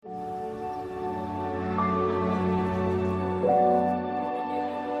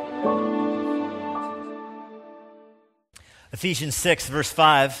Ephesians 6, verse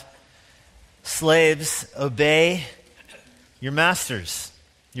 5, slaves, obey your masters,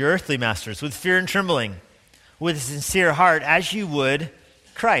 your earthly masters, with fear and trembling, with a sincere heart, as you would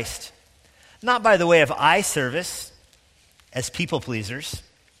Christ, not by the way of eye service, as people pleasers,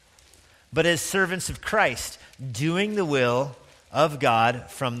 but as servants of Christ, doing the will of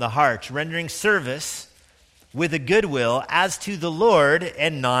God from the heart, rendering service with a good will as to the Lord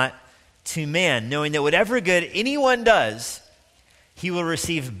and not to man, knowing that whatever good anyone does, he will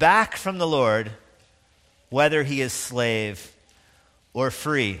receive back from the Lord, whether he is slave or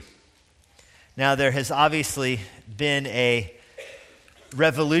free. Now, there has obviously been a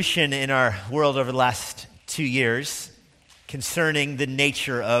revolution in our world over the last 2 years concerning the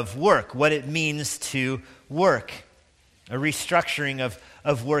nature of work, what it means to work, a restructuring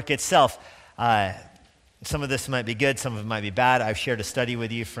of work itself. Some of this might be good, some of it might be bad. I've shared a study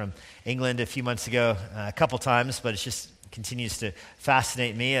with you from England a few months ago, a couple times, but it just continues to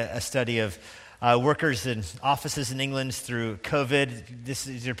fascinate me, a study of workers in offices in England through COVID.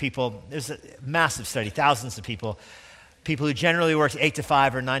 These are people, there's a massive study, thousands of people who generally work 8 to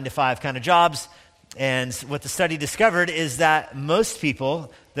 5 or 9 to 5 kind of jobs. And what the study discovered is that most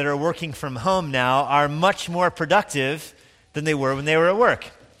people that are working from home now are much more productive than they were when they were at work.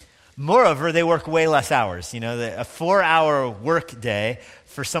 Moreover, they work way less hours. You know, a 4-hour work day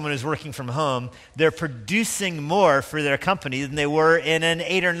for someone who's working from home, they're producing more for their company than they were in an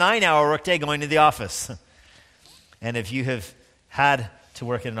 8 or 9-hour work day going to the office. And if you have had to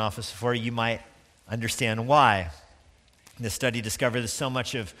work in an office before, you might understand why. The study discovered that so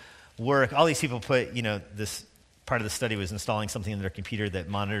much of work, all these people put, this part of the study was installing something in their computer that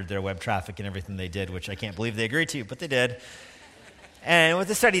monitored their web traffic and everything they did, which I can't believe they agreed to, but they did. And what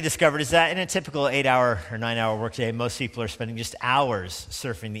the study discovered is that in a typical 8-hour or 9-hour workday, most people are spending just hours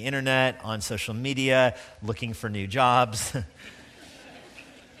surfing the internet, on social media, looking for new jobs.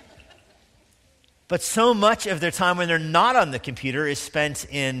 But so much of their time when they're not on the computer is spent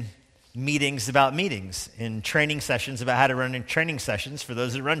in meetings about meetings, in training sessions about how to run training sessions for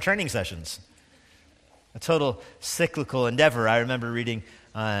those that run training sessions. A total cyclical endeavor. I remember reading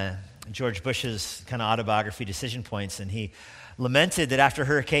George Bush's kind of autobiography, Decision Points, and he lamented that after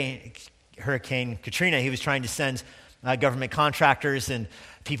Hurricane Katrina, he was trying to send government contractors and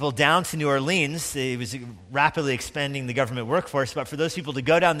people down to New Orleans. He was rapidly expanding the government workforce, but for those people to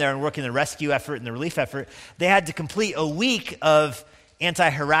go down there and work in the rescue effort and the relief effort, they had to complete a week of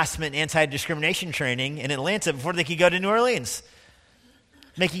anti-harassment, anti-discrimination training in Atlanta before they could go to New Orleans,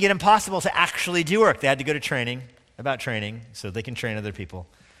 making it impossible to actually do work. They had to go to training about training so they can train other people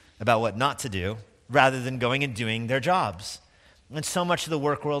about what not to do rather than going and doing their jobs. And so much of the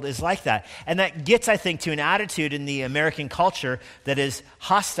work world is like that. And that gets, I think, to an attitude in the American culture that is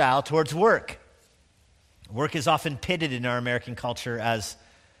hostile towards work. Work is often pitted in our American culture as,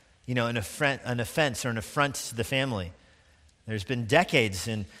 an offense or an affront to the family. There's been decades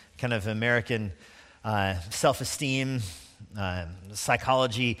in kind of American self-esteem,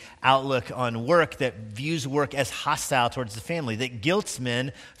 psychology outlook on work that views work as hostile towards the family, that guilts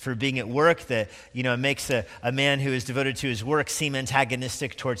men for being at work, that makes a man who is devoted to his work seem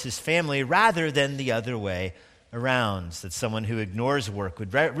antagonistic towards his family rather than the other way around, that someone who ignores work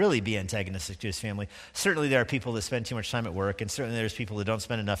would really be antagonistic to his family. Certainly there are people that spend too much time at work, and certainly there's people that don't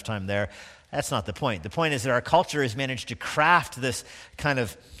spend enough time there. That's not the point. The point is that our culture has managed to craft this kind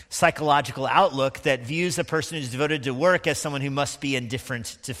of psychological outlook that views a person who's devoted to work as someone who must be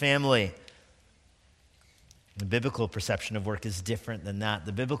indifferent to family. The biblical perception of work is different than that.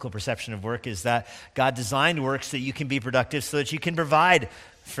 The biblical perception of work is that God designed work so that you can be productive, so that you can provide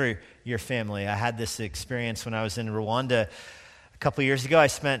for your family. I had this experience when I was in Rwanda a couple years ago. I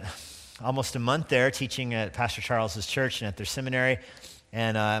spent almost a month there teaching at Pastor Charles's church and at their seminary.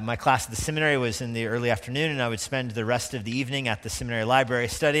 And my class at the seminary was in the early afternoon, and I would spend the rest of the evening at the seminary library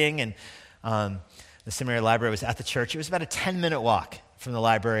studying. And the seminary library was at the church. It was about a 10-minute walk from the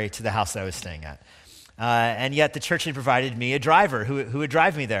library to the house that I was staying at. And yet the church had provided me a driver who would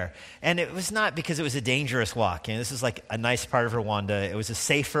drive me there. And it was not because it was a dangerous walk. This is like a nice part of Rwanda. It was a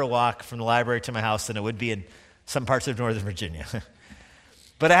safer walk from the library to my house than it would be in some parts of Northern Virginia.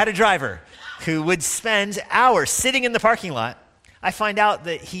 But I had a driver who would spend hours sitting in the parking lot. I find out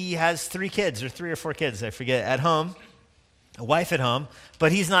that he has 3 kids, or 3 or 4 kids, I forget, at home, a wife at home,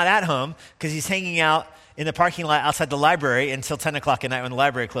 but he's not at home because he's hanging out in the parking lot outside the library until 10 o'clock at night when the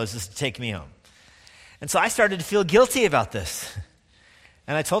library closes to take me home. And so I started to feel guilty about this.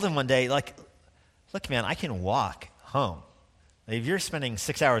 And I told him one day, look, man, I can walk home. If you're spending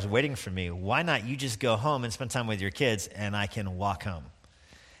 6 hours waiting for me, why not you just go home and spend time with your kids and I can walk home?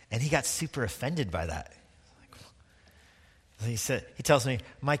 And he got super offended by that. He tells me,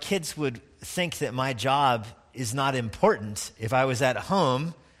 my kids would think that my job is not important if I was at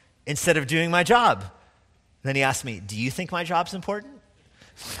home instead of doing my job. Then he asked me, do you think my job's important?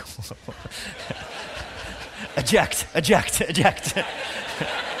 Eject.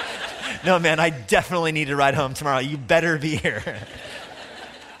 No, man, I definitely need to ride home tomorrow. You better be here.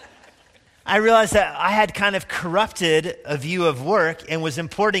 I realized that I had kind of corrupted a view of work and was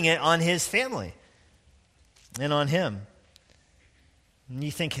importing it on his family and on him. And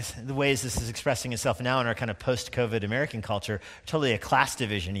you think the ways this is expressing itself now in our kind of post-COVID American culture, totally a class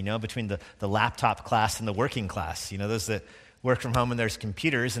division, between the laptop class and the working class. Those that work from home and there's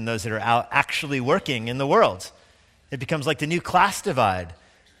computers and those that are out actually working in the world. It becomes like the new class divide.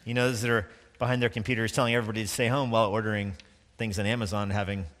 Those that are behind their computers telling everybody to stay home while ordering things on Amazon,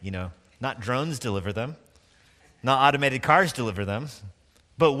 having, not drones deliver them, not automated cars deliver them,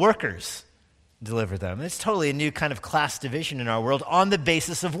 but workers deliver them. It's totally a new kind of class division in our world on the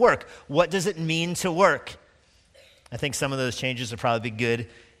basis of work. What does it mean to work? I think some of those changes will probably be good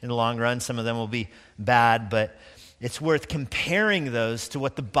in the long run. Some of them will be bad, but it's worth comparing those to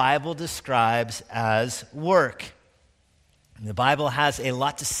what the Bible describes as work. The Bible has a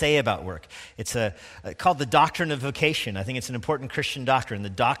lot to say about work. It's called the doctrine of vocation. I think it's an important Christian doctrine, the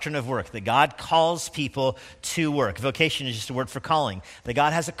doctrine of work, that God calls people to work. Vocation is just a word for calling. That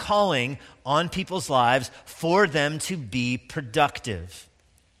God has a calling on people's lives for them to be productive.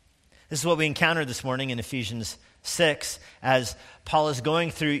 This is what we encountered this morning in Ephesians 6 as Paul is going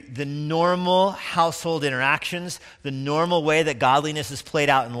through the normal household interactions, the normal way that godliness is played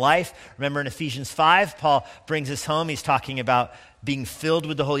out in life. Remember in Ephesians 5, Paul brings us home. He's talking about being filled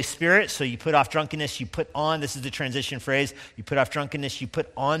with the Holy Spirit. So you put off drunkenness, you put on, this is the transition phrase, you put off drunkenness, you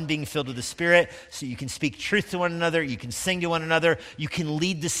put on being filled with the Spirit so you can speak truth to one another, you can sing to one another, you can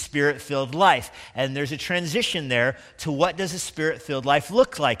lead the Spirit-filled life. And there's a transition there to what does a Spirit-filled life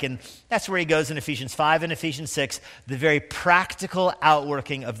look like? And that's where he goes in Ephesians 5 and Ephesians 6, the very practical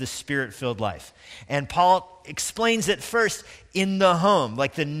outworking of the Spirit-filled life. And Paul explains it first in the home,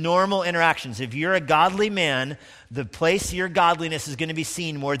 like the normal interactions. If you're a godly man, the place your godliness is going to be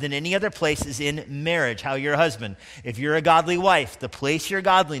seen more than any other place is in marriage, how you're a husband. If you're a godly wife, the place your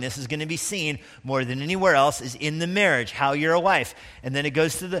godliness is going to be seen more than anywhere else is in the marriage, how you're a wife. And then it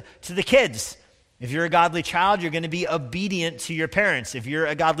goes to the kids. If you're a godly child, you're going to be obedient to your parents. If you're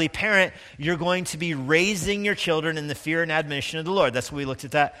a godly parent, you're going to be raising your children in the fear and admonition of the Lord. That's what we looked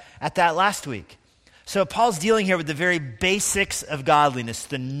at that last week. So Paul's dealing here with the very basics of godliness.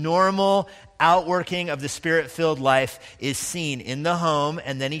 The normal outworking of the Spirit-filled life is seen in the home,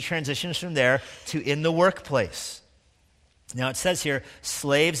 and then he transitions from there to in the workplace. Now it says here,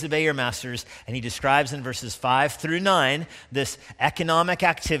 slaves obey your masters, and he describes in verses 5 through 9 this economic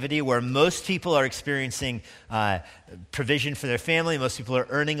activity where most people are experiencing provision for their family, most people are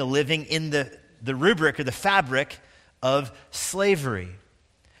earning a living in the rubric or the fabric of slavery.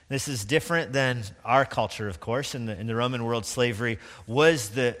 This is different than our culture, of course. In the Roman world, slavery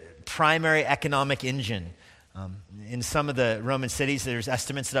was the primary economic engine. In some of the Roman cities, there's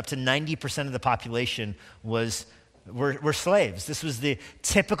estimates that up to 90% of the population were slaves. This was the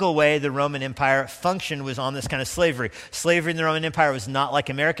typical way the Roman Empire functioned, was on this kind of slavery. Slavery in the Roman Empire was not like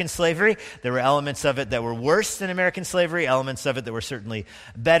American slavery. There were elements of it that were worse than American slavery, elements of it that were certainly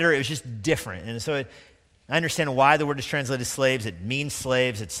better. It was just different. And so I understand why the word is translated slaves. It means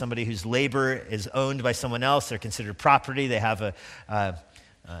slaves. It's somebody whose labor is owned by someone else. They're considered property. They have a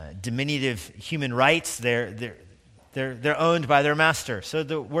diminutive human rights. They're owned by their master. So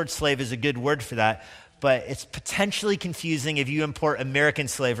the word slave is a good word for that. But it's potentially confusing if you import American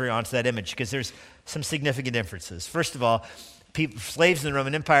slavery onto that image, because there's some significant differences. First of all, slaves in the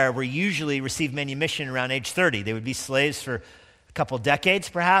Roman Empire were usually received manumission around age 30. They would be slaves for a couple decades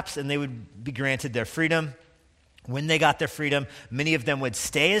perhaps, and they would be granted their freedom. When they got their freedom, many of them would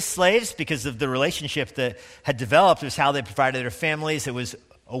stay as slaves because of the relationship that had developed. It was how they provided their families. It was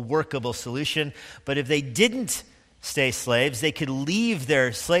a workable solution. But if they didn't stay slaves, they could leave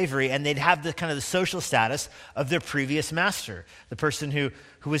their slavery and they'd have the kind of the social status of their previous master. The person who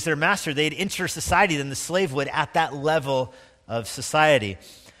was their master, they'd enter society than the slave would at that level of society.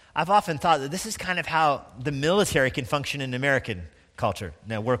 I've often thought that this is kind of how the military can function in American culture.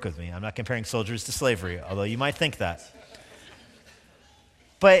 Now, work with me. I'm not comparing soldiers to slavery, although you might think that.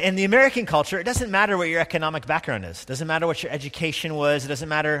 But in the American culture, it doesn't matter what your economic background is. It doesn't matter what your education was. It doesn't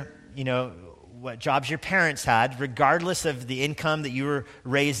matter, what jobs your parents had. Regardless of the income that you were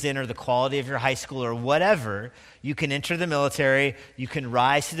raised in or the quality of your high school or whatever, you can enter the military. You can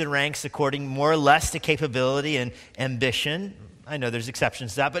rise through the ranks according more or less to capability and ambition. I know there's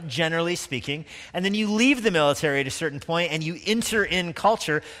exceptions to that, but generally speaking. And then you leave the military at a certain point and you enter in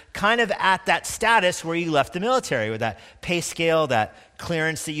culture kind of at that status where you left the military, with that pay scale, that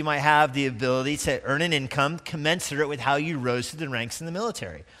clearance that you might have, the ability to earn an income commensurate with how you rose through the ranks in the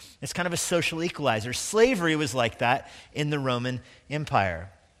military. It's kind of a social equalizer. Slavery was like that in the Roman Empire.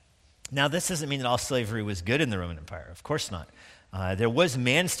 Now, this doesn't mean that all slavery was good in the Roman Empire. Of course not. There was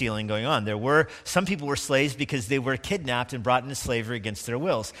man-stealing going on. Some people were slaves because they were kidnapped and brought into slavery against their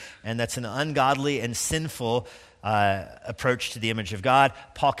wills. And that's an ungodly and sinful approach to the image of God.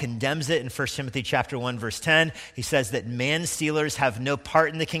 Paul condemns it in 1 Timothy chapter 1, verse 10. He says that man-stealers have no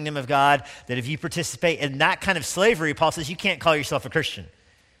part in the kingdom of God, that if you participate in that kind of slavery, Paul says you can't call yourself a Christian.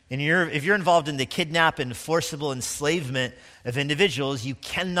 And if you're involved in the kidnap and forcible enslavement of individuals, you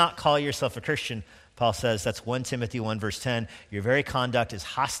cannot call yourself a Christian. Paul says, that's 1 Timothy 1, verse 10. Your very conduct is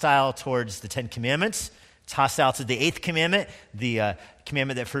hostile towards the 10 Commandments. It's hostile to the 8th commandment, the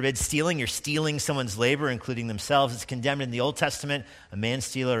commandment that forbids stealing. You're stealing someone's labor, including themselves. It's condemned in the Old Testament. A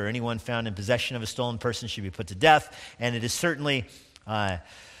man-stealer or anyone found in possession of a stolen person should be put to death. And it is certainly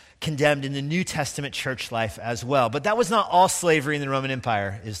condemned in the New Testament church life as well. But that was not all slavery in the Roman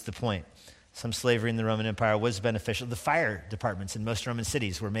Empire, is the point. Some slavery in the Roman Empire was beneficial. The fire departments in most Roman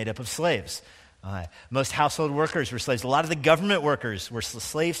cities were made up of slaves. Most household workers were slaves. A lot of the government workers were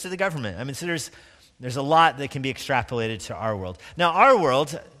slaves to the government. I mean, so there's a lot that can be extrapolated to our world. Now, our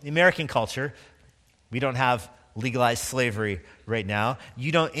world, the American culture, we don't have legalized slavery right now.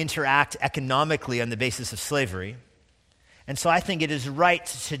 You don't interact economically on the basis of slavery. And so I think it is right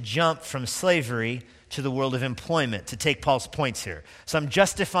to jump from slavery to the world of employment, to take Paul's points here. So I'm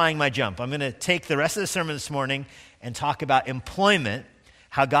justifying my jump. I'm going to take the rest of the sermon this morning and talk about employment,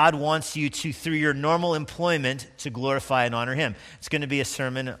 how God wants you to, through your normal employment, to glorify and honor him. It's going to be a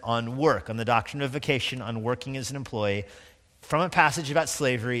sermon on work, on the doctrine of vocation, on working as an employee, from a passage about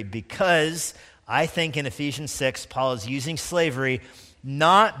slavery, because I think in Ephesians 6, Paul is using slavery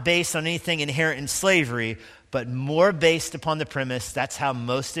not based on anything inherent in slavery, but more based upon the premise that's how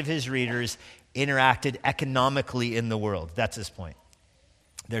most of his readers interacted economically in the world. That's his point.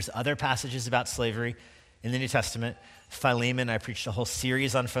 There's other passages about slavery in the New Testament. Philemon, I preached a whole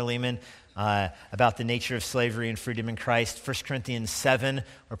series on Philemon about the nature of slavery and freedom in Christ. 1 Corinthians 7,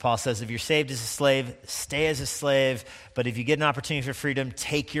 where Paul says, if you're saved as a slave, stay as a slave. But if you get an opportunity for freedom,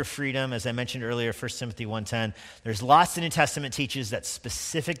 take your freedom. As I mentioned earlier, 1 Timothy 1:10. There's lots the New Testament teaches that's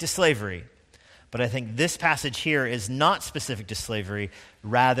specific to slavery. But I think this passage here is not specific to slavery,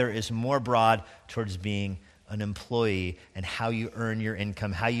 rather is more broad towards being an employee and how you earn your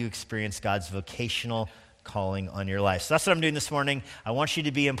income, how you experience God's vocational calling on your life. So that's what I'm doing this morning. I want you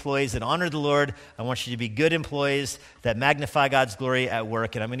to be employees that honor the Lord. I want you to be good employees that magnify God's glory at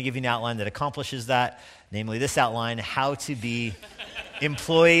work. And I'm going to give you an outline that accomplishes that, namely this outline, how to be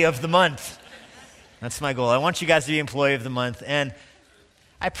employee of the month. That's my goal. I want you guys to be employee of the month. And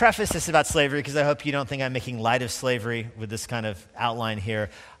I preface this about slavery because I hope you don't think I'm making light of slavery with this kind of outline here.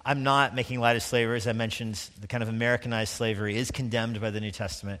 I'm not making light of slavery. As I mentioned, the kind of Americanized slavery is condemned by the New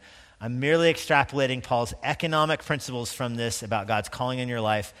Testament. I'm merely extrapolating Paul's economic principles from this about God's calling in your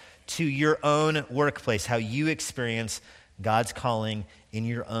life to your own workplace, how you experience God's calling in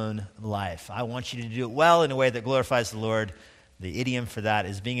your own life. I want you to do it well in a way that glorifies the Lord. The idiom for that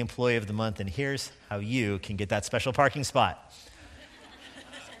is being employee of the month, and here's how you can get that special parking spot.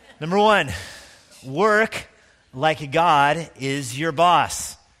 Number one, work like God is your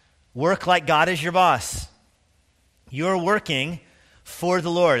boss. Work like God is your boss. You're working for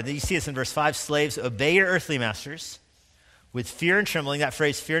the Lord. You see this in verse 5. Slaves, obey your earthly masters with fear and trembling. That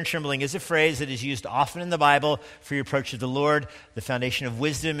phrase, fear and trembling, is a phrase that is used often in the Bible for your approach to the Lord. The foundation of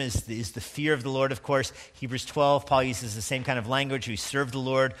wisdom is the fear of the Lord, of course. Hebrews 12, Paul uses the same kind of language. We serve the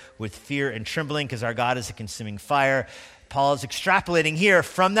Lord with fear and trembling because our God is a consuming fire. Paul is extrapolating here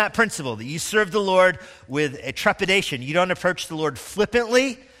from that principle that you serve the Lord with a trepidation. You don't approach the Lord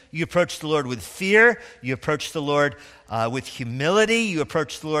flippantly. You approach the Lord with fear. You approach the Lord with humility. You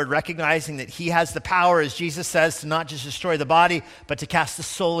approach the Lord recognizing that he has the power, as Jesus says, to not just destroy the body, but to cast the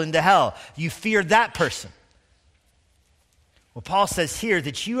soul into hell. You fear that person. Well, Paul says here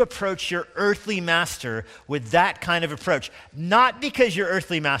that you approach your earthly master with that kind of approach, not because your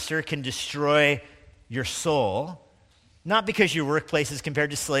earthly master can destroy your soul, not because your workplace is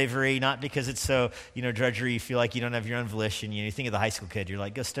compared to slavery, not because it's so, drudgery, you feel like you don't have your own volition. You think of the high school kid, you're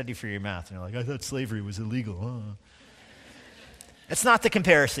like, go study for your math. And you're like, I thought slavery was illegal. Huh? That's not the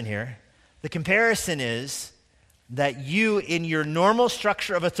comparison here. The comparison is that you, in your normal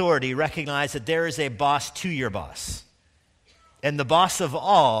structure of authority, recognize that there is a boss to your boss. And the boss of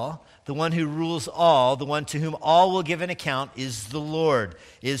all, The one who rules all, the one to whom all will give an account is the Lord,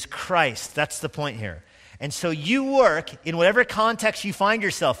 is Christ. That's the point here. And so you work in whatever context you find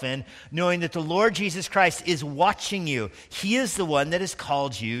yourself in, knowing that the Lord Jesus Christ is watching you. He is the one that has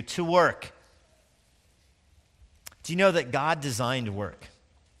called you to work. Do you know that God designed work?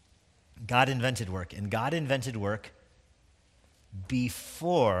 God invented work. And God invented work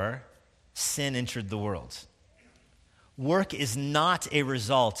before sin entered the world. Work is not a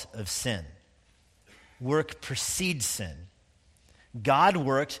result of sin. Work precedes sin. God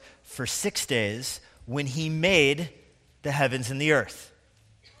worked for 6 days when he made the heavens and the earth.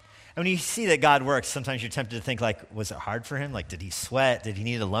 And when you see that God works, sometimes you're tempted to think, like, was it hard for him? Like, did he sweat? Did he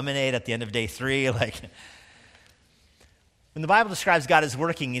need a lemonade at the end of day 3? Like, when the Bible describes God as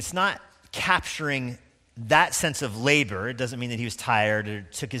working, it's not capturing that sense of labor. It doesn't mean that he was tired or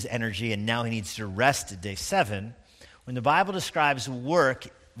took his energy and now he needs to rest at day 7. When the Bible describes work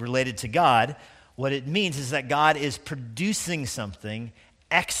related to God, what it means is that God is producing something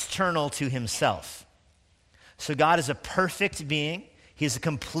external to himself. So God is a perfect being. He is a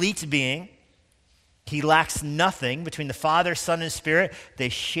complete being. He lacks nothing. Between the Father, Son, and Spirit, they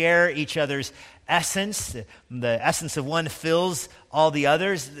share each other's essence. The essence of one fills all the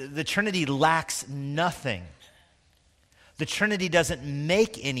others. The Trinity lacks nothing. The Trinity doesn't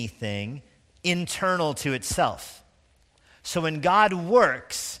make anything internal to itself. So when God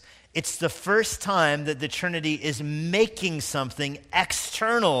works, it's the first time that the Trinity is making something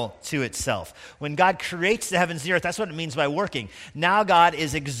external to itself. When God creates the heavens and the earth, that's what it means by working. Now God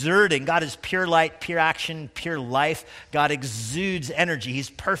is exerting. God is pure light, pure action, pure life. God exudes energy.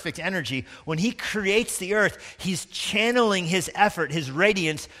 He's perfect energy. When he creates the earth, he's channeling his effort, his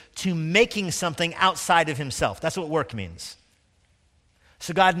radiance, to making something outside of himself. That's what work means.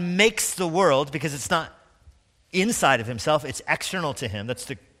 So God makes the world because it's not inside of himself, it's external to him. That's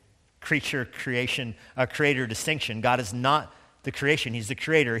the creator distinction. God is not the creation, he's the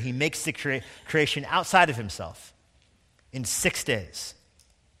creator. He makes the creation outside of himself in 6 days.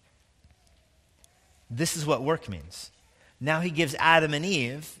 This is what work means. Now he gives Adam and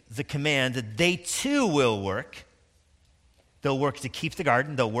Eve the command that they too will work. They'll work to keep the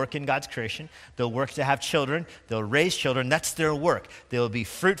garden. They'll work in God's creation. They'll work to have children. They'll raise children. That's their work. They will be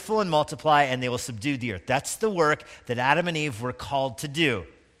fruitful and multiply, and they will subdue the earth. That's the work that Adam and Eve were called to do.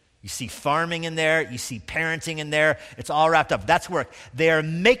 You see farming in there. You see parenting in there. It's all wrapped up. That's work. They are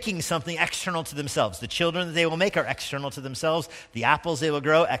making something external to themselves. The children that they will make are external to themselves. The apples they will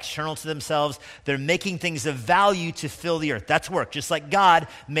grow, external to themselves. They're making things of value to fill the earth. That's work. Just like God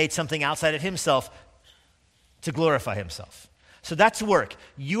made something outside of himself to glorify himself. So that's work.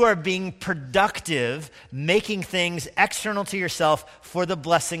 You are being productive, making things external to yourself for the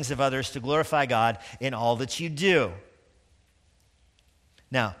blessings of others to glorify God in all that you do.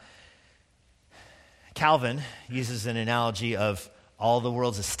 Now, Calvin uses an analogy of all the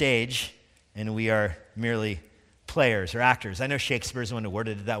world's a stage, and we are merely players or actors. I know Shakespeare's the one who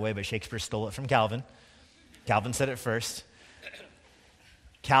worded it that way, but Shakespeare stole it from Calvin. Calvin said it first.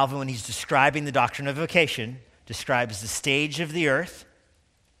 Calvin, when he's describing the doctrine of vocation, describes the stage of the earth,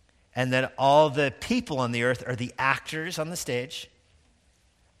 and that all the people on the earth are the actors on the stage.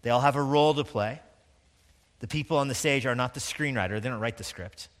 They all have a role to play. The people on the stage are not the screenwriter. They don't write the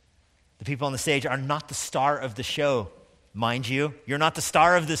script. The people on the stage are not the star of the show, mind you. You're not the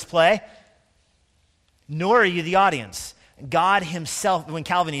star of this play, nor are you the audience. God himself, when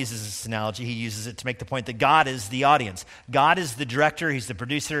Calvin uses this analogy, he uses it to make the point that God is the audience. God is the director, he's the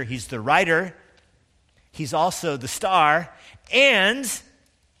producer, he's the writer. He's also the star, and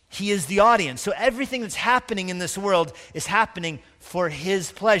he is the audience. So everything that's happening in this world is happening for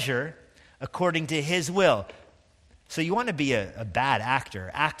his pleasure, according to his will. So you want to be a bad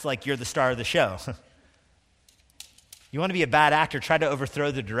actor, act like you're the star of the show. You want to be a bad actor, try to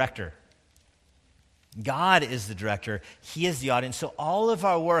overthrow the director. God is the director, he is the audience. So all of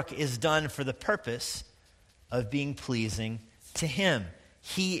our work is done for the purpose of being pleasing to him.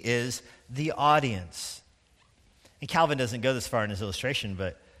 He is the audience. And Calvin doesn't go this far in his illustration,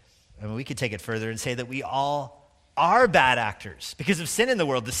 but we could take it further and say that we all are bad actors. Because of sin in the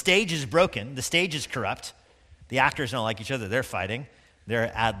world, the stage is broken, the stage is corrupt. The actors don't like each other, they're fighting.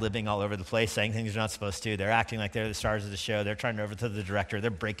 They're ad-libbing all over the place, saying things they're not supposed to. They're acting like they're the stars of the show. They're trying to overthrow the director. They're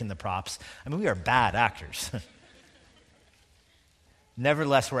breaking the props. I mean, we are bad actors.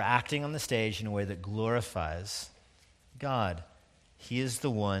 Nevertheless, we're acting on the stage in a way that glorifies God. He is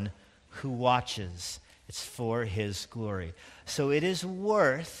the one who watches. It's for his glory. So it is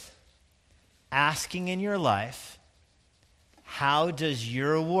worth asking in your life, how does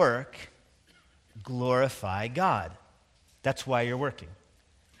your work glorify God? That's why you're working.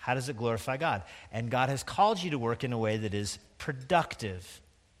 How does it glorify God? And God has called you to work in a way that is productive,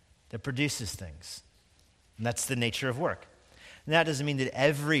 that produces things. And that's the nature of work. And that doesn't mean that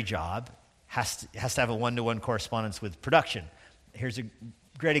every job has to have a one-to-one correspondence with production. Here's a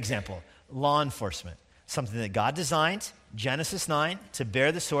great example. Law enforcement, something that God designed, Genesis 9, to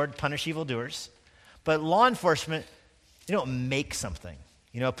bear the sword, punish evildoers. But law enforcement, they don't make something.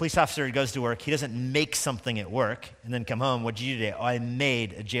 A police officer who goes to work, he doesn't make something at work and then come home. What did you do today? Oh, I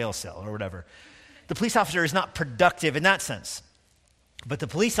made a jail cell or whatever. The police officer is not productive in that sense. But the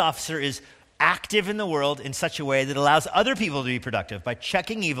police officer is active in the world in such a way that allows other people to be productive. By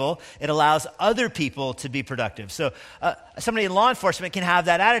checking evil, it allows other people to be productive. So somebody in law enforcement can have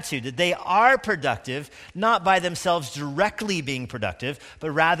that attitude, that they are productive, not by themselves directly being productive, but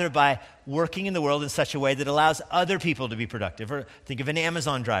rather by working in the world in such a way that allows other people to be productive. Or think of an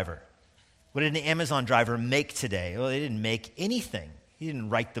Amazon driver. What did an Amazon driver make today? Well, they didn't make anything. He didn't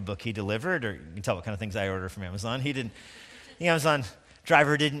write the book he delivered, or you can tell what kind of things I order from Amazon. The Amazon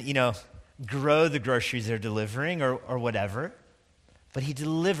driver didn't, grow the groceries they're delivering or whatever, but he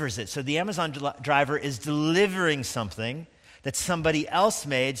delivers it. So the Amazon driver is delivering something that somebody else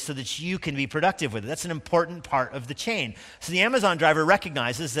made so that you can be productive with it. That's an important part of the chain. So the Amazon driver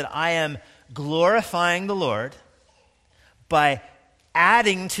recognizes that I am glorifying the Lord by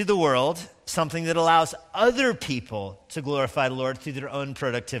adding to the world something that allows other people to glorify the Lord through their own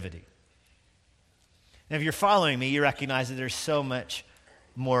productivity. And if you're following me, you recognize that there's so much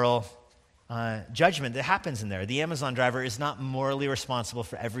moral judgment that happens in there. The Amazon driver is not morally responsible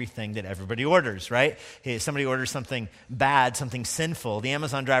for everything that everybody orders, right? If somebody orders something bad, something sinful, the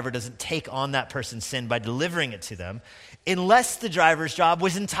Amazon driver doesn't take on that person's sin by delivering it to them, unless the driver's job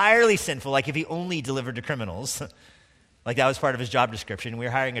was entirely sinful, like if he only delivered to criminals, like that was part of his job description. We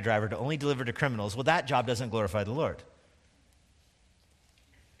were hiring a driver to only deliver to criminals. Well, that job doesn't glorify the Lord.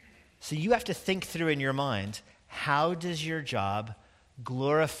 So you have to think through in your mind, how does your job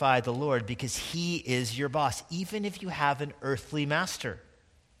glorify the Lord, because he is your boss, even if you have an earthly master.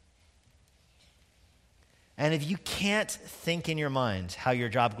 And if you can't think in your mind how your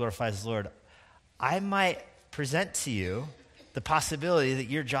job glorifies the Lord, I might present to you the possibility that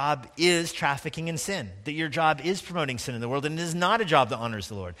your job is trafficking in sin, that your job is promoting sin in the world, and it is not a job that honors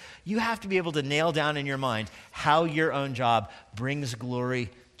the Lord. You have to be able to nail down in your mind how your own job brings glory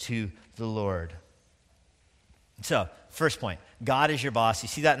to the Lord. So, first point, God is your boss. You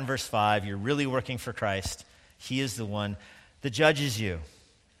see that in verse 5. You're really working for Christ. He is the one that judges you.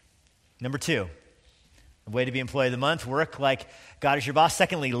 Number 2, the way to be employee of the month, work like God is your boss.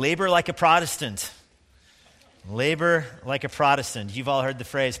 Secondly, labor like a Protestant. Labor like a Protestant. You've all heard the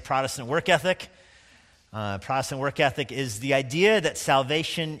phrase Protestant work ethic. Protestant work ethic is the idea that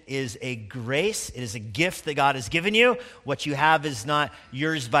salvation is a grace. It is a gift that God has given you. What you have is not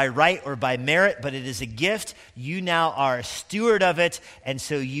yours by right or by merit, but it is a gift. You now are a steward of it, and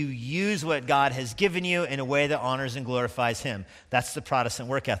so you use what God has given you in a way that honors and glorifies him. That's the Protestant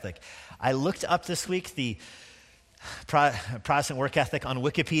work ethic. I looked up this week the Protestant work ethic on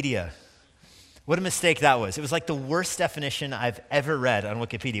Wikipedia. What a mistake that was. It was like the worst definition I've ever read on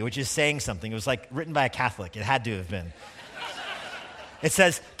Wikipedia, which is saying something. It was like written by a Catholic. It had to have been. It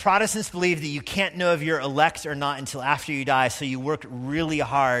says, Protestants believe that you can't know if you're elect or not until after you die, so you work really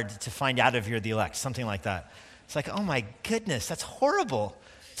hard to find out if you're the elect, something like that. It's like, oh my goodness, that's horrible.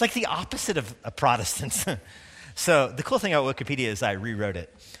 It's like the opposite of a Protestant. So the cool thing about Wikipedia is I rewrote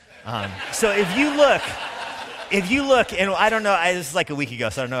it. So if you look, and I don't know, this is like a week ago,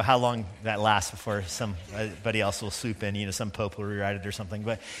 so I don't know how long that lasts before somebody else will swoop in, some pope will rewrite it or something.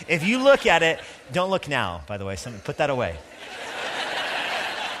 But if you look at it, don't look now, by the way, put that away.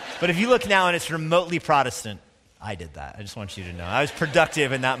 But if you look now and it's remotely Protestant, I did that. I just want you to know. I was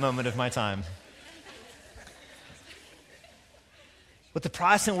productive in that moment of my time. What the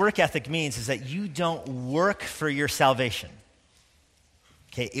Protestant work ethic means is that you don't work for your salvation.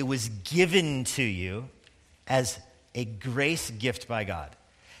 Okay, it was given to you as a grace gift by God.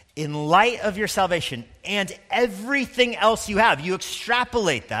 In light of your salvation and everything else you have, you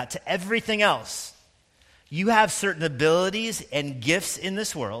extrapolate that to everything else. You have certain abilities and gifts in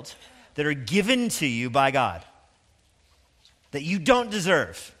this world that are given to you by God that you don't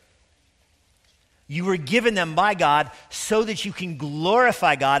deserve. You were given them by God so that you can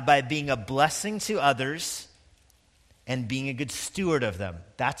glorify God by being a blessing to others and being a good steward of them.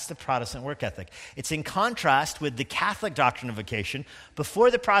 That's the Protestant work ethic. It's in contrast with the Catholic doctrine of vocation. Before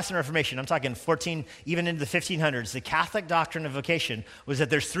the Protestant Reformation, I'm talking 14, even into the 1500s, the Catholic doctrine of vocation was that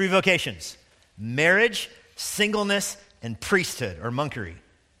there's 3 vocations: marriage, singleness, and priesthood or monkery.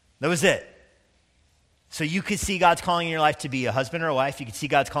 That was it. So you could see God's calling in your life to be a husband or a wife. You could see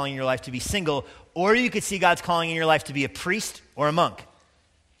God's calling in your life to be single, or you could see God's calling in your life to be a priest or a monk.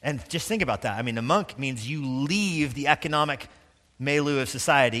 And just think about that. I mean, a monk means you leave the economic milieu of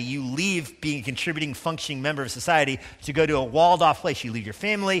society. You leave being a contributing, functioning member of society to go to a walled-off place. You leave your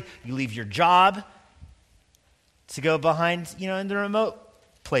family, you leave your job to go behind, in the remote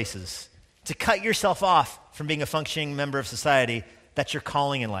places, to cut yourself off from being a functioning member of society. That's your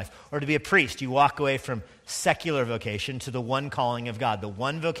calling in life. Or to be a priest, you walk away from secular vocation to the one calling of God. The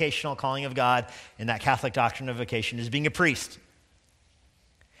one vocational calling of God in that Catholic doctrine of vocation is being a priest.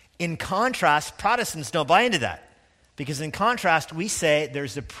 In contrast, Protestants don't buy into that. Because in contrast, we say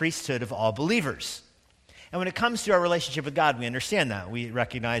there's the priesthood of all believers. And when it comes to our relationship with God, we understand that. We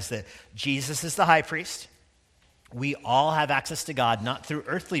recognize that Jesus is the high priest. We all have access to God, not through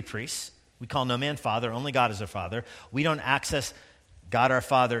earthly priests. We call no man father, only God is our father. We don't access God our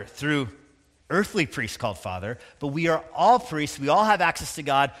Father through earthly priests called Father, but we are all priests. We all have access to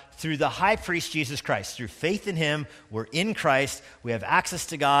God through the high priest, Jesus Christ. Through faith in him, we're in Christ. We have access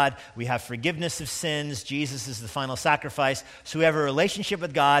to God. We have forgiveness of sins. Jesus is the final sacrifice. So we have a relationship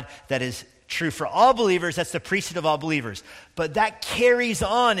with God that is true for all believers. That's the priesthood of all believers. But that carries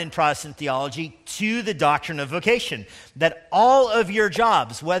on in Protestant theology to the doctrine of vocation, that all of your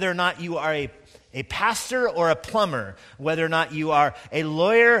jobs, whether or not you are a pastor or a plumber, whether or not you are a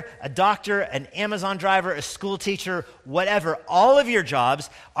lawyer, a doctor, an Amazon driver, a school teacher, whatever, all of your jobs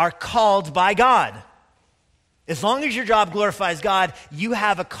are called by God. As long as your job glorifies God, you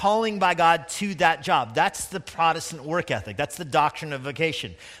have a calling by God to that job. That's the Protestant work ethic. That's the doctrine of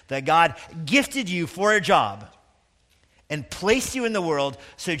vocation, that God gifted you for a job and placed you in the world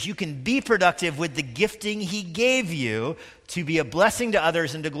so that you can be productive with the gifting he gave you to be a blessing to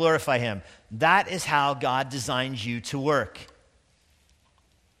others and to glorify him. That is how God designed you to work.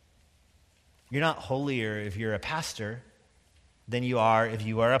 You're not holier if you're a pastor than you are if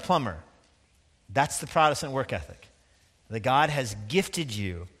you are a plumber. That's the Protestant work ethic. That God has gifted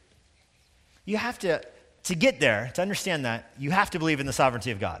you. You have to get there, to understand that, you have to believe in the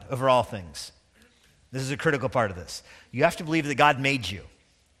sovereignty of God over all things. This is a critical part of this. You have to believe that God made you.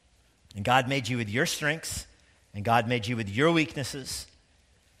 And God made you with your strengths, and God made you with your weaknesses.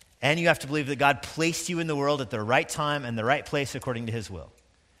 And you have to believe that God placed you in the world at the right time and the right place according to his will.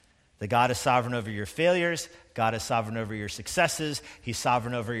 That God is sovereign over your failures. God is sovereign over your successes. He's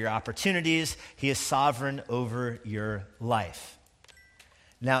sovereign over your opportunities. He is sovereign over your life.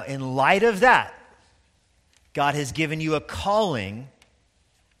 Now, in light of that, God has given you a calling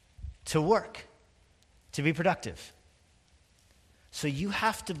to work, to be productive. So you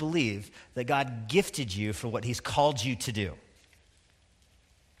have to believe that God gifted you for what he's called you to do.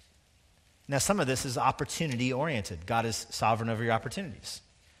 Now, some of this is opportunity-oriented. God is sovereign over your opportunities.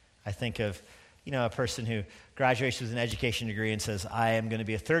 I think of, a person who graduates with an education degree and says, I am going to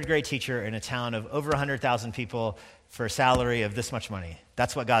be a third-grade teacher in a town of over 100,000 people for a salary of this much money.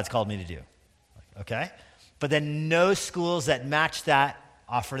 That's what God's called me to do. Okay? But then no schools that match that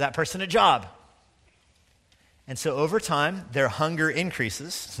offer that person a job. And so over time, their hunger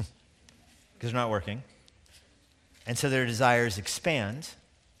increases because they're not working. And so their desires expand.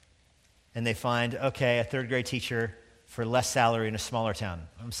 And they find, okay, a third-grade teacher for less salary in a smaller town.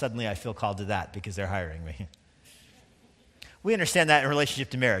 Suddenly I feel called to that because they're hiring me. We understand that in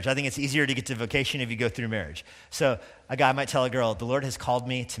relationship to marriage. I think it's easier to get to vocation if you go through marriage. So a guy might tell a girl, the Lord has called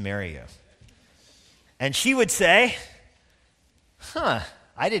me to marry you. And she would say,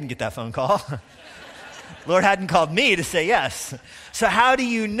 I didn't get that phone call. Lord hadn't called me to say yes. So how do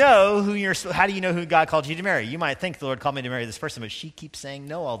you know who God called you to marry? You might think the Lord called me to marry this person, but she keeps saying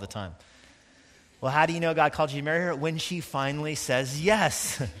no all the time. Well, how do you know God called you to marry her? When she finally says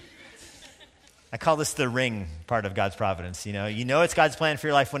yes. I call this the ring part of God's providence. You know it's God's plan for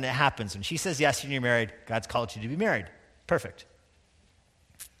your life when it happens. When she says yes and you're married, God's called you to be married. Perfect.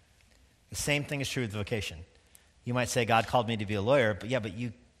 The same thing is true with vocation. You might say, God called me to be a lawyer, but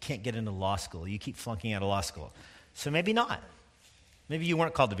you can't get into law school. You keep flunking out of law school. So maybe not. Maybe you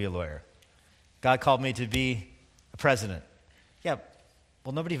weren't called to be a lawyer. God called me to be a president. Yeah,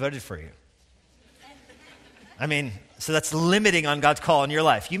 well, nobody voted for you. So that's limiting on God's call in your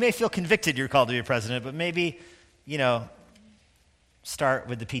life. You may feel convicted you're called to be a president, but maybe, start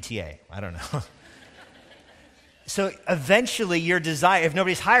with the PTA. I don't know. So eventually your desire, if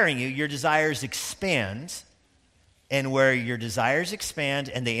nobody's hiring you, your desires expand. And where your desires expand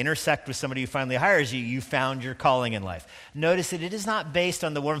and they intersect with somebody who finally hires you, you found your calling in life. Notice that it is not based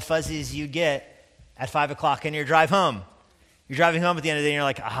on the warm fuzzies you get at 5 o'clock in your drive home. You're driving home at the end of the day and you're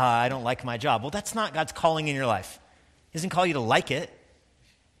like, I don't like my job. Well, that's not God's calling in your life. He doesn't call you to like it.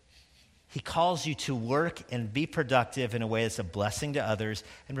 He calls you to work and be productive in a way that's a blessing to others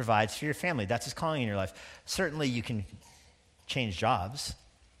and provides for your family. That's his calling in your life. Certainly you can change jobs.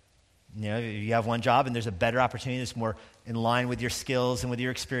 You know, if you have one job and there's a better opportunity that's more in line with your skills and with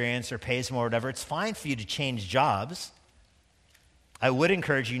your experience or pays more or whatever, it's fine for you to change jobs. I would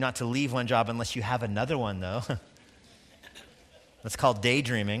encourage you not to leave one job unless you have another one, though. That's called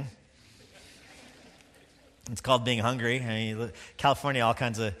daydreaming. It's called being hungry. I mean, California, all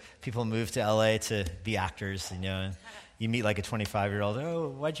kinds of people move to LA to be actors, you know. And you meet like a 25-year-old, oh,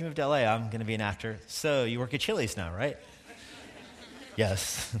 why'd you move to LA? I'm going to be an actor. So you work at Chili's now, right?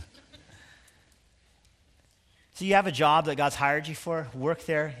 Yes. So you have a job that God's hired you for. Work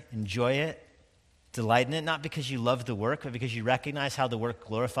there, enjoy it, delight in it, not because you love the work, but because you recognize how the work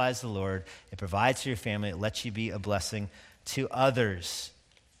glorifies the Lord. It provides for your family. It lets you be a blessing to others.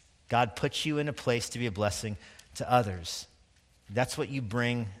 God puts you in a place to be a blessing to others. That's what you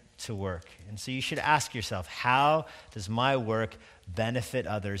bring to work. And so you should ask yourself, how does my work benefit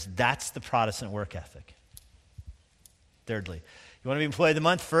others? That's the Protestant work ethic. Thirdly, you want to be employee of the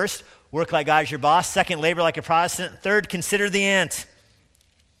month? First, work like God is your boss. Second, labor like a Protestant. Third, consider the ant.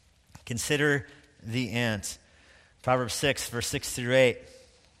 Consider the ant. Proverbs 6, verse 6 through 8.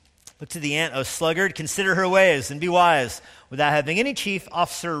 Look to the ant, O sluggard, consider her ways and be wise. Without having any chief,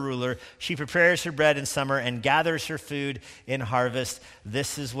 officer, or ruler, she prepares her bread in summer and gathers her food in harvest.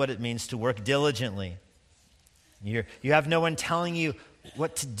 This is what it means to work diligently. You have no one telling you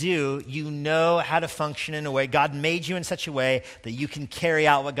what to do. You know how to function in a way. God made you in such a way that you can carry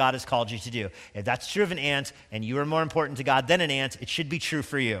out what God has called you to do. If that's true of an ant and you are more important to God than an ant, it should be true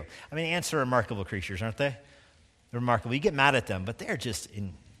for you. I mean, ants are remarkable creatures, aren't they? They're remarkable. You get mad at them, but they're just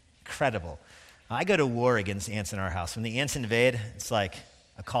incredible. I go to war against ants in our house. When the ants invade, it's like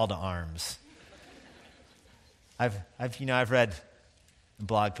a call to arms. I've read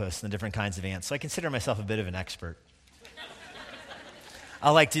blog posts on the different kinds of ants, so I consider myself a bit of an expert.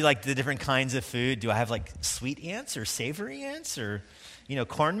 I do the different kinds of food. Do I have like sweet ants or savory ants or,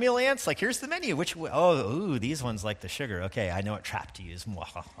 cornmeal ants? Like, here's the menu. These ones like the sugar. Okay, I know what trap to use.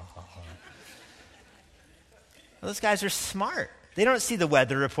 Those guys are smart. They don't see the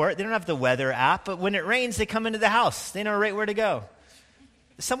weather report. They don't have the weather app, but when it rains, they come into the house. They know right where to go.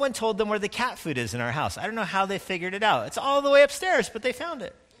 Someone told them where the cat food is in our house. I don't know how they figured it out. It's all the way upstairs, but they found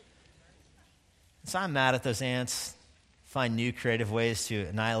it. So I'm mad at those ants. Find new creative ways to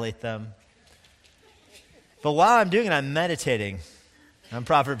annihilate them. But while I'm doing it, I'm meditating on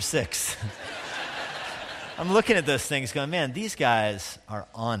Proverbs 6. I'm looking at those things going, man, these guys are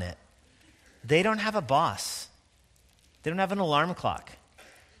on it. They don't have a boss. They don't have an alarm clock.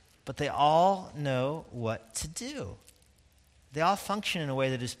 But they all know what to do. They all function in a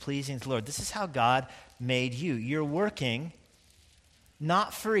way that is pleasing to the Lord. This is how God made you. You're working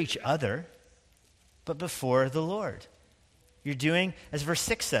not for each other, but before the Lord. You're doing, as verse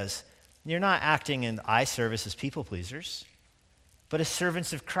 6 says, you're not acting in eye service as people pleasers, but as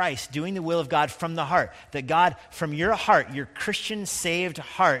servants of Christ, doing the will of God from the heart. That God, from your heart, your Christian saved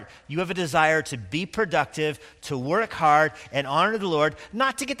heart, you have a desire to be productive, to work hard, and honor the Lord,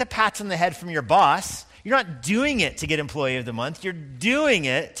 not to get the pats on the head from your boss. You're not doing it to get employee of the month. You're doing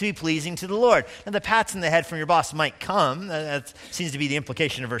it to be pleasing to the Lord. Now, the pats on the head from your boss might come. That seems to be the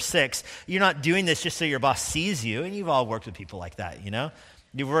implication of verse 6. You're not doing this just so your boss sees you, and you've all worked with people like that,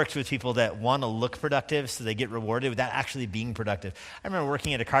 You've worked with people that want to look productive, so they get rewarded without actually being productive. I remember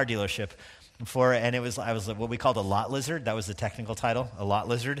working at a car dealership before, and I was what we called a lot lizard. That was the technical title, a lot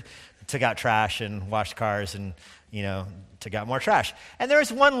lizard. Took out trash and washed cars and, took out more trash. And there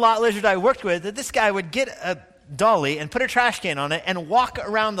was one lot lizard I worked with that this guy would get a dolly and put a trash can on it and walk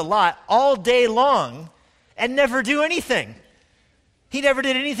around the lot all day long and never do anything. He never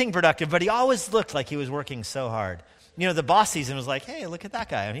did anything productive, but he always looked like he was working so hard. The boss sees him and was like, hey, look at that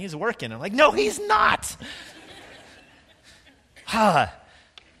guy. I mean, he's working. I'm like, no, he's not.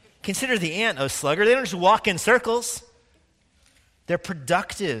 Consider the ant, O sluggard. They don't just walk in circles. They're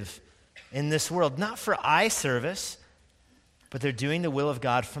productive in this world, not for eye service, but they're doing the will of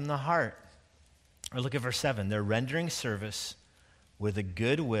God from the heart. Or look at verse 7. They're rendering service with a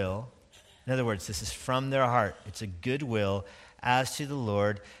good will. In other words, this is from their heart. It's a good will as to the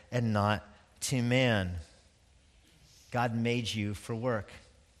Lord and not to man. God made you for work.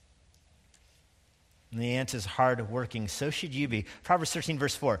 And the ant is hard working. So should you be. Proverbs 13,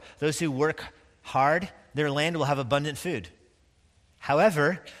 verse 4. Those who work hard, their land will have abundant food.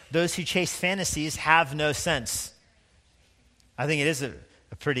 However, those who chase fantasies have no sense. I think it is a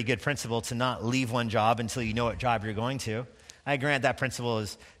pretty good principle to not leave one job until you know what job you're going to. I grant that principle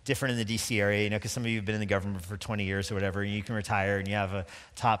is different in the D.C. area, because some of you have been in the government for 20 years or whatever, and you can retire and you have a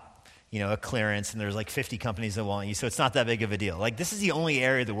top a clearance and there's like 50 companies that want you, so it's not that big of a deal. Like, this is the only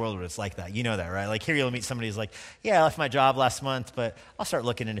area of the world where it's like that. You know that, right? Like, here you'll meet somebody who's like, yeah, I left my job last month, but I'll start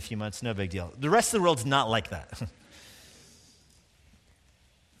looking in a few months, no big deal. The rest of the world's not like that.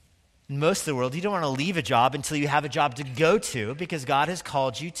 In most of the world, you don't want to leave a job until you have a job to go to because God has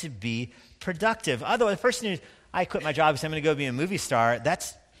called you to be productive. Otherwise, the person who's, I quit my job because I'm going to go be a movie star,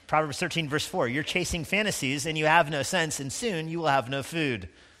 that's Proverbs 13, verse 4. You're chasing fantasies and you have no sense, and soon you will have no food.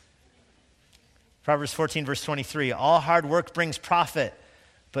 Proverbs 14, verse 23, all hard work brings profit,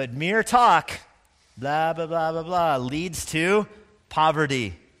 but mere talk, blah, blah, blah, blah, blah, leads to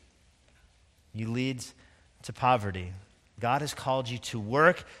poverty. You leads to poverty. God has called you to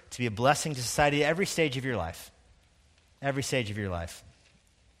work, to be a blessing to society at every stage of your life. Every stage of your life.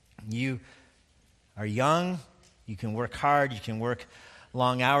 You are young, you can work hard, you can work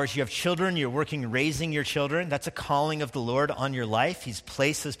long hours. You have children, you're working raising your children. That's a calling of the Lord on your life. He's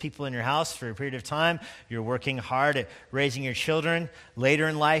placed those people in your house for a period of time. You're working hard at raising your children. Later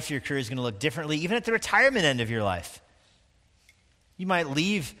in life, your career is going to look differently, even at the retirement end of your life. You might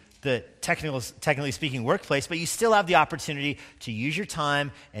leave the technically speaking workplace, but you still have the opportunity to use your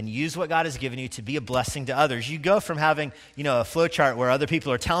time and use what God has given you to be a blessing to others. You go from having, a flow chart where other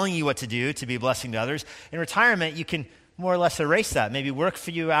people are telling you what to do to be a blessing to others. In retirement, you can more or less erase that. Maybe work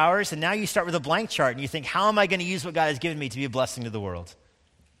for a few hours, and now you start with a blank chart, and you think, how am I going to use what God has given me to be a blessing to the world?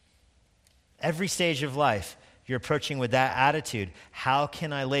 Every stage of life, you're approaching with that attitude. How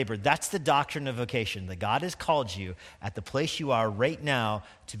can I labor? That's the doctrine of vocation, that God has called you at the place you are right now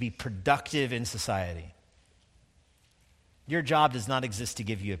to be productive in society. Your job does not exist to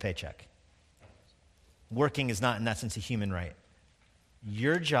give you a paycheck. Working is not, in that sense, a human right.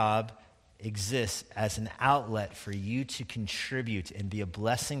 Your job exists as an outlet for you to contribute and be a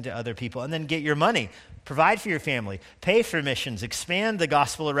blessing to other people, and then get your money, provide for your family, pay for missions, expand the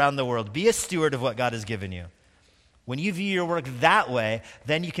gospel around the world, be a steward of what God has given you. When you view your work that way,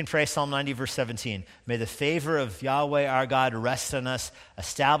 then you can pray Psalm 90, verse 17. May the favor of Yahweh our God rest on us,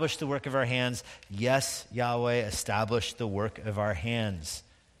 establish the work of our hands. Yes, Yahweh, establish the work of our hands.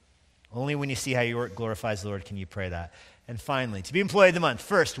 Only when you see how your work glorifies the Lord can you pray that. And finally, to be employee of the month.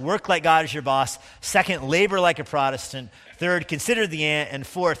 First, work like God is your boss. Second, labor like a Protestant. Third, consider the ant. And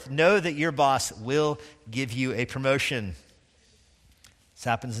fourth, know that your boss will give you a promotion. This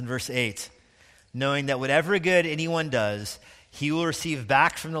happens in verse 8. Knowing that whatever good anyone does, he will receive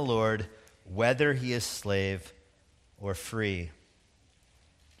back from the Lord, whether he is slave or free.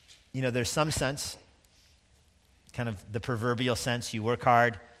 There's some sense, kind of the proverbial sense, you work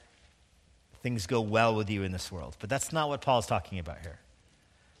hard, things go well with you in this world. But that's not what Paul's talking about here.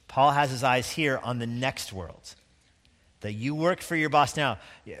 Paul has his eyes here on the next world. That you work for your boss now.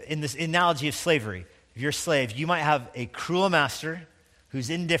 In this analogy of slavery, if you're a slave, you might have a cruel master who's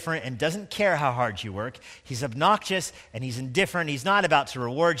indifferent and doesn't care how hard you work. He's obnoxious and he's indifferent. He's not about to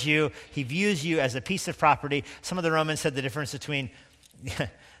reward you. He views you as a piece of property. Some of the Romans said the difference between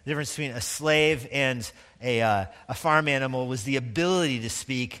a slave and a farm animal was the ability to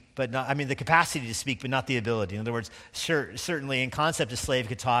speak, the capacity to speak, but not the ability. In other words, certainly in concept, a slave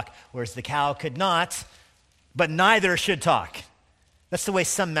could talk, whereas the cow could not, but neither should talk. That's the way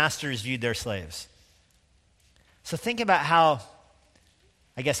some masters viewed their slaves. So think about how,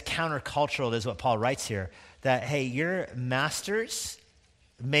 countercultural is what Paul writes here, that, hey, your masters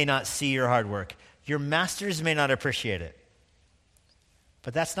may not see your hard work. Your masters may not appreciate it.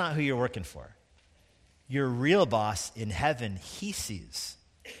 But that's not who you're working for. Your real boss in heaven, he sees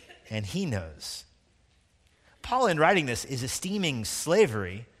and he knows. Paul, in writing this, is esteeming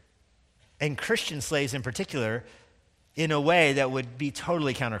slavery, and Christian slaves in particular, in a way that would be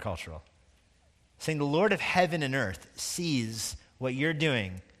totally countercultural. Saying the Lord of heaven and earth sees what you're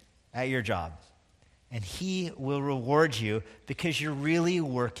doing at your job, and he will reward you because you're really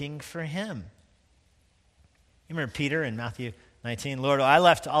working for him. You remember Peter in Matthew 19, Lord, I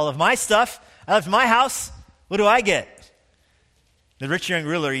left all of my stuff. I left my house. What do I get? The rich young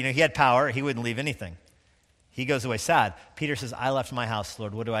ruler, he had power. He wouldn't leave anything. He goes away sad. Peter says, I left my house,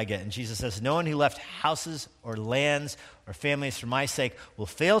 Lord. What do I get? And Jesus says, no one who left houses or lands or families for my sake will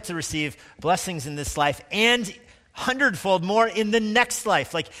fail to receive blessings in this life and 100-fold more in the next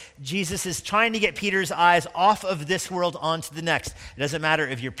life. Like, Jesus is trying to get Peter's eyes off of this world onto the next. It doesn't matter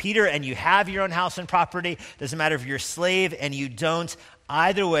if you're Peter and you have your own house and property. It doesn't matter if you're a slave and you don't.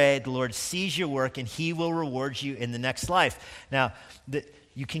 Either way, the Lord sees your work and he will reward you in the next life. Now,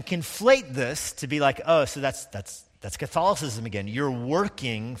 you can conflate this to be like, oh, so that's Catholicism again. You're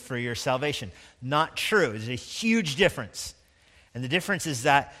working for your salvation. Not true. There's a huge difference. And the difference is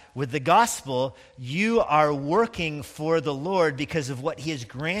that with the gospel, you are working for the Lord because of what he has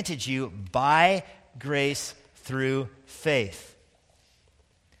granted you by grace through faith.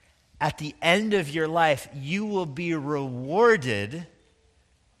 At the end of your life, you will be rewarded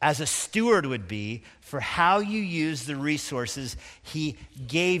as a steward would be for how you use the resources he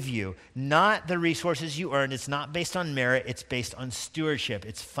gave you. Not the resources you earned. It's not based on merit. It's based on stewardship.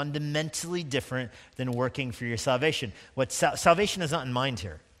 It's fundamentally different than working for your salvation. Salvation is not in mind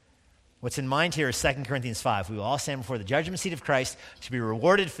here. What's in mind here is 2 Corinthians 5. We will all stand before the judgment seat of Christ to be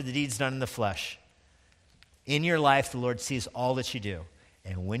rewarded for the deeds done in the flesh. In your life, the Lord sees all that you do.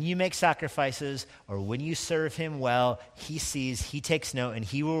 And when you make sacrifices or when you serve him well, he sees, he takes note, and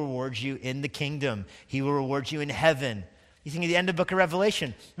he will reward you in the kingdom. He will reward you in heaven. You think of the end of the book of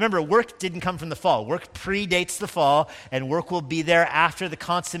Revelation. Remember, work didn't come from the fall. Work predates the fall, and work will be there after the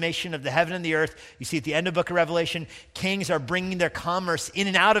consummation of the heaven and the earth. You see at the end of the book of Revelation, kings are bringing their commerce in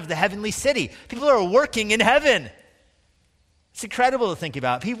and out of the heavenly city. People are working in heaven. It's incredible to think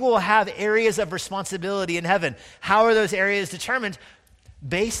about. People will have areas of responsibility in heaven. How are those areas determined?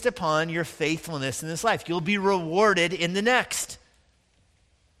 Based upon your faithfulness in this life. You'll be rewarded in the next.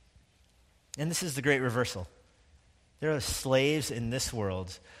 And this is the great reversal. There are slaves in this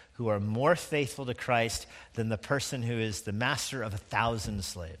world who are more faithful to Christ than the person who is the master of 1,000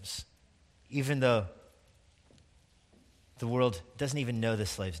 slaves, even though the world doesn't even know the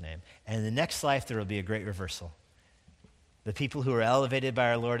slave's name. And in the next life, there will be a great reversal. The people who are elevated by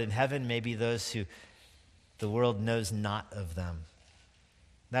our Lord in heaven may be those who the world knows not of them.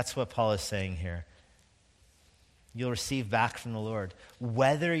 That's what Paul is saying here. You'll receive back from the Lord,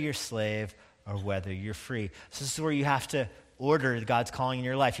 whether you're slave or whether you're free. So this is where you have to order God's calling in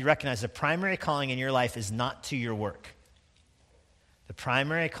your life. You recognize the primary calling in your life is not to your work. The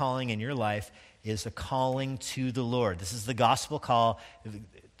primary calling in your life is a calling to the Lord. This is the gospel call.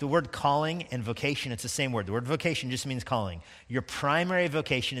 The word calling and vocation, it's the same word. The word vocation just means calling. Your primary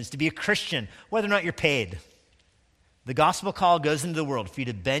vocation is to be a Christian, whether or not you're paid. The gospel call goes into the world for you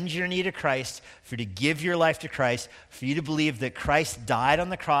to bend your knee to Christ, for you to give your life to Christ, for you to believe that Christ died on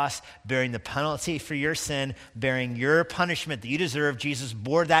the cross, bearing the penalty for your sin, bearing your punishment that you deserve. Jesus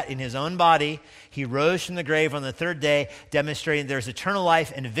bore that in his own body. He rose from the grave on the third day, demonstrating there's eternal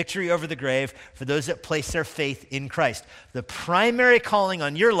life and victory over the grave for those that place their faith in Christ. The primary calling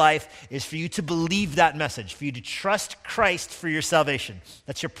on your life is for you to believe that message, for you to trust Christ for your salvation.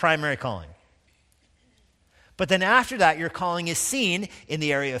 That's your primary calling. But then after that, your calling is seen in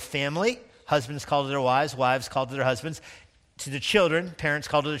the area of family. Husbands called to their wives, wives called to their husbands, to the children, parents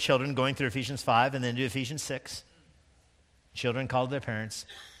called to their children, going through Ephesians 5 and then to Ephesians 6. Children called to their parents,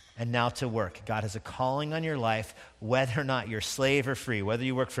 and now to work. God has a calling on your life, whether or not you're slave or free, whether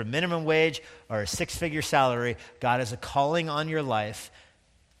you work for minimum wage or a 6-figure salary, God has a calling on your life.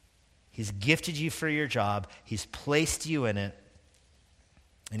 He's gifted you for your job. He's placed you in it,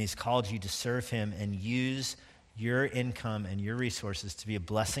 and he's called you to serve him and use your income and your resources to be a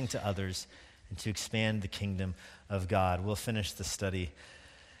blessing to others and to expand the kingdom of God. We'll finish the study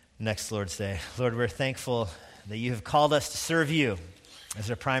next Lord's Day. Lord, we're thankful that you have called us to serve you as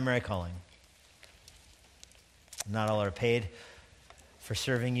our primary calling. Not all are paid for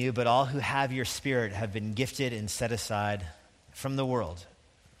serving you, but all who have your Spirit have been gifted and set aside from the world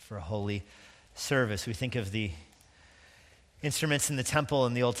for a holy service. We think of the instruments in the temple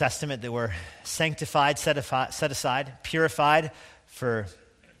in the Old Testament that were sanctified, set aside, purified to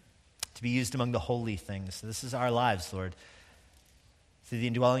be used among the holy things. So this is our lives, Lord. Through the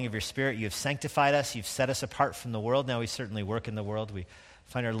indwelling of your Spirit, you have sanctified us. You've set us apart from the world. Now we certainly work in the world. We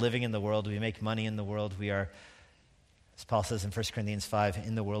find our living in the world. We make money in the world. We are, as Paul says in 1 Corinthians 5,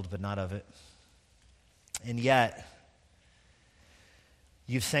 in the world but not of it. And yet,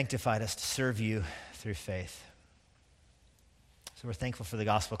 you've sanctified us to serve you through faith. So we're thankful for the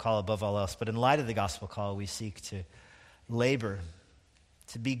gospel call above all else. But in light of the gospel call, we seek to labor,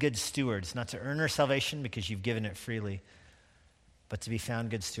 to be good stewards, not to earn our salvation because you've given it freely, but to be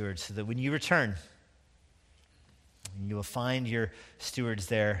found good stewards so that when you return, you will find your stewards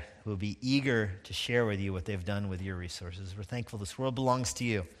there who will be eager to share with you what they've done with your resources. We're thankful this world belongs to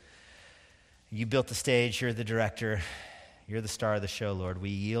you. You built the stage, you're the director, you're the star of the show, Lord. We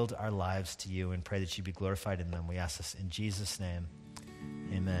yield our lives to you and pray that you be glorified in them. We ask this in Jesus' name.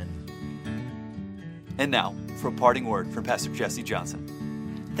 Amen. And now, for a parting word from Pastor Jesse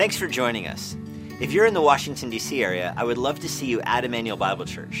Johnson. Thanks for joining us. If you're in the Washington, D.C. area, I would love to see you at Emmanuel Bible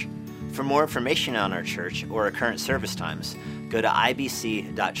Church. For more information on our church or our current service times, go to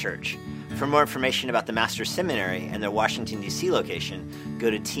ibc.church. For more information about the Master's Seminary and their Washington, D.C. location, go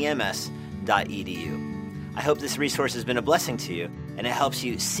to tms.edu. I hope this resource has been a blessing to you, and it helps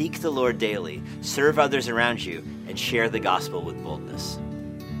you seek the Lord daily, serve others around you, and share the gospel with boldness.